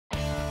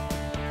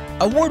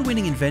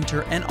Award-winning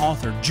inventor and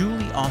author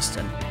Julie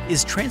Austin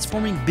is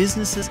transforming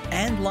businesses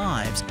and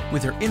lives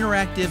with her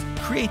interactive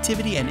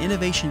creativity and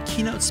innovation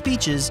keynote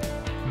speeches,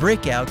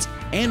 breakouts,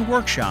 and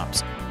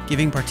workshops,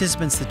 giving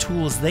participants the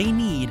tools they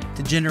need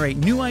to generate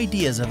new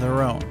ideas of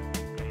their own.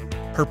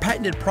 Her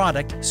patented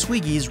product,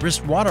 Swiggies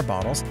wrist water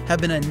bottles, have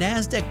been a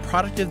NASDAQ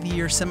Product of the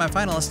Year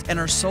semifinalist and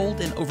are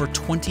sold in over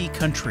 20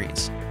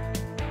 countries.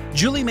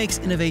 Julie makes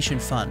innovation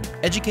fun,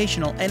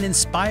 educational, and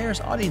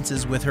inspires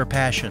audiences with her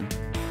passion.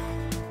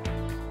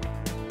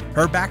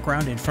 Her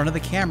background in front of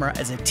the camera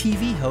as a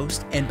TV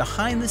host and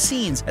behind the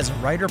scenes as a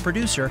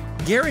writer-producer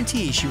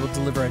guarantees she will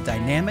deliver a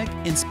dynamic,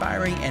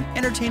 inspiring, and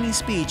entertaining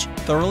speech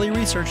thoroughly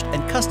researched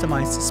and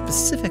customized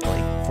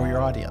specifically for your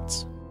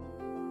audience.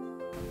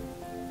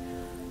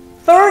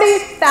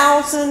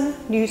 30,000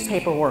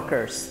 newspaper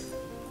workers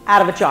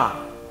out of a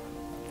job.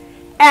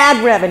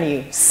 Ad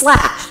revenue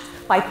slashed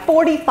by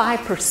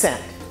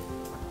 45%.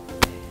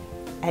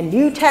 And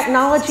new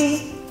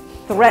technology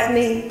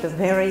threatening the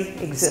very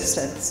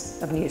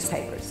existence of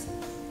newspapers.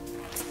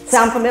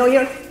 Sound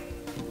familiar?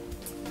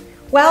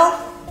 Well,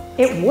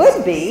 it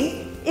would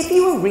be if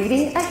you were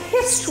reading a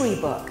history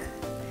book,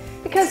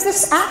 because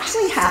this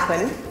actually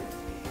happened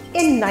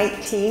in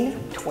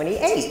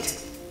 1928.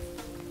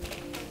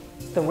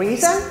 The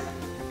reason?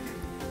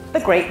 The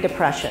Great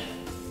Depression.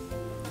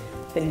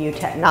 The new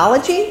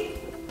technology?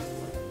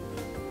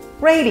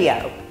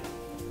 Radio.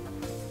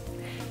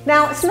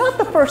 Now, it's not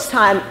the first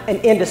time an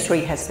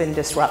industry has been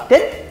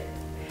disrupted,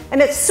 and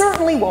it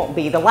certainly won't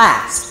be the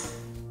last.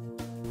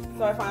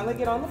 So I finally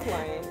get on the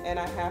plane, and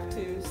I have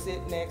to sit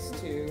next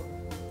to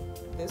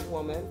this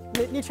woman.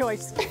 New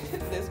choice.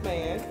 This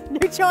man.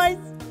 New choice.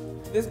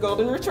 This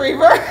golden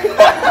retriever.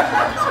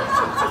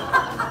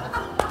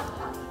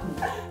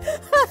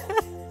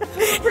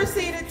 Who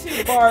proceeded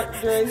to bark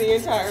during the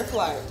entire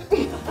flight.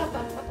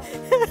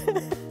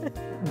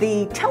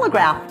 The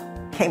telegraph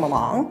came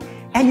along,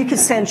 and you could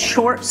send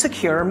short,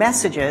 secure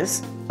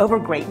messages over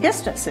great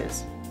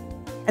distances.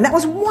 And that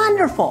was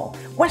wonderful.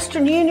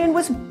 Western Union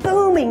was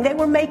booming. They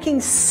were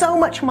making so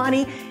much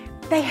money,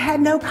 they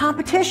had no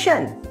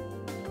competition.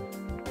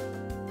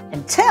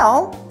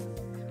 Until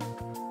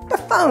the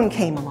phone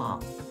came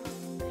along.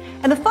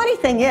 And the funny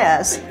thing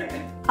is,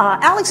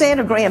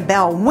 Alexander Graham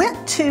Bell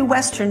went to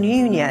Western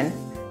Union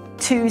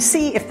to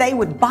see if they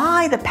would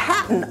buy the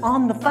patent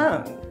on the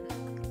phone.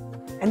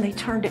 And they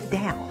turned it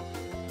down.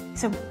 He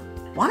said,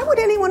 why would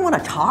anyone want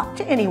to talk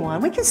to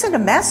anyone? We can send a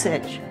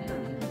message.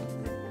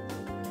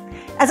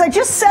 As I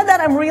just said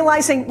that, I'm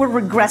realizing we're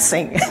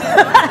regressing.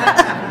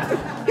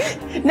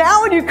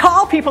 Now when you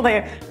call people,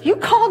 you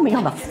called me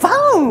on the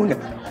phone.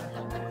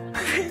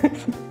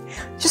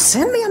 Just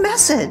send me a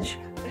message.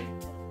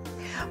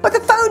 But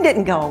the phone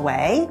didn't go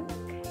away.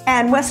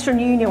 And Western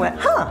Union went,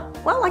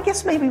 well, I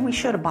guess maybe we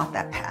should have bought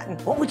that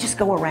patent. Well, we'll just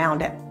go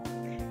around it.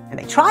 And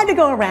they tried to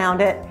go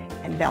around it,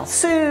 and Bell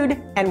sued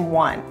and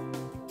won.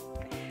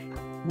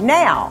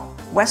 Now,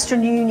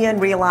 Western Union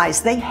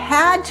realized they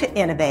had to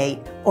innovate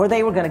or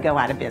they were going to go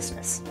out of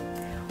business.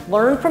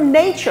 Learn from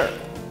nature.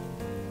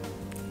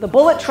 The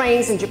bullet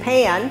trains in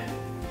Japan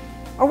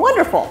are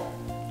wonderful.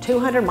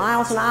 200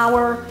 miles an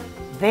hour,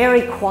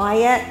 very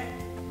quiet,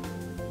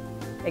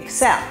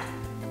 except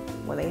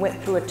when they went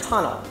through a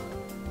tunnel.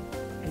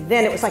 And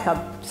then it was like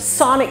a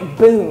sonic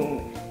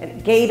boom, and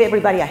it gave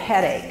everybody a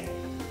headache.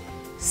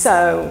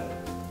 So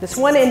this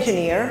one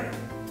engineer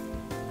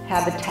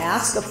had the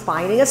task of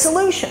finding a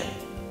solution.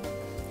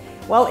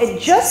 Well, it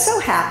just so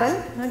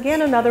happened,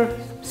 again another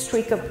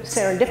streak of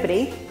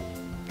serendipity,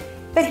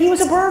 that he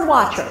was a bird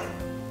watcher.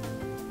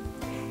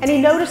 And he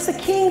noticed the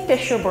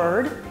kingfisher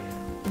bird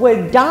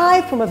would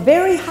dive from a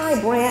very high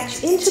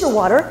branch into the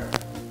water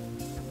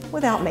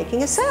without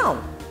making a sound.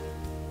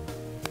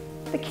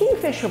 The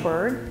kingfisher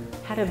bird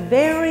had a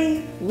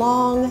very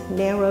long,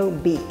 narrow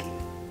beak.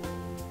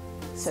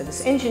 So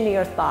this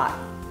engineer thought,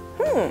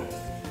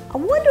 I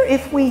wonder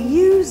if we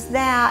use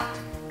that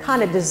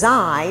kind of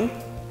design,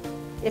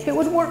 if it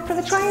would work for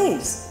the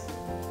trains.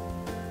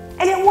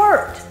 And it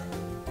worked.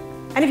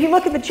 And if you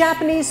look at the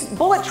Japanese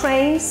bullet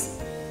trains,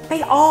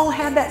 they all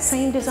have that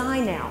same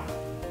design now.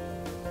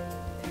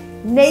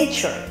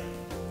 Nature.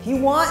 If you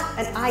want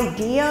an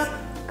idea,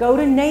 go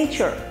to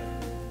nature.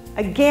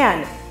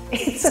 Again,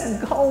 it's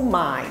a gold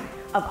mine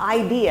of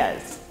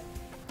ideas.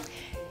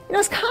 You know,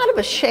 it's kind of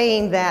a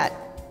shame that,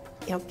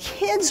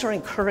 kids are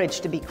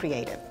encouraged to be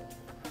creative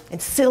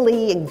and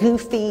silly and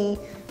goofy.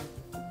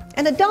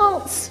 And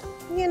adults,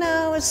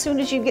 as soon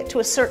as you get to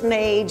a certain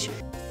age,